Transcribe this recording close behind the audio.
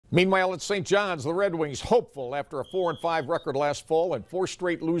Meanwhile, at St. John's, the Redwings hopeful after a 4-5 record last fall and 4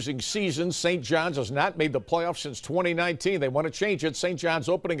 straight losing seasons. St. John's has not made the playoffs since 2019. They want to change it. St. John's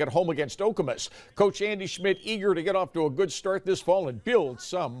opening at home against Okemos. Coach Andy Schmitt eager to get off to a good start this fall and build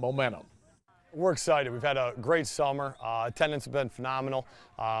some momentum. We're excited. We've had a great summer. Attendance has been phenomenal.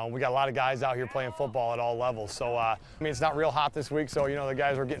 We got a lot of guys out here playing football at all levels. So, it's not real hot this week, so, the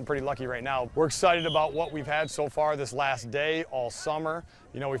guys are getting pretty lucky right now. We're excited about what we've had so far this last day, all summer.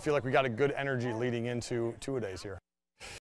 We feel like we got a good energy leading into two-a-days here.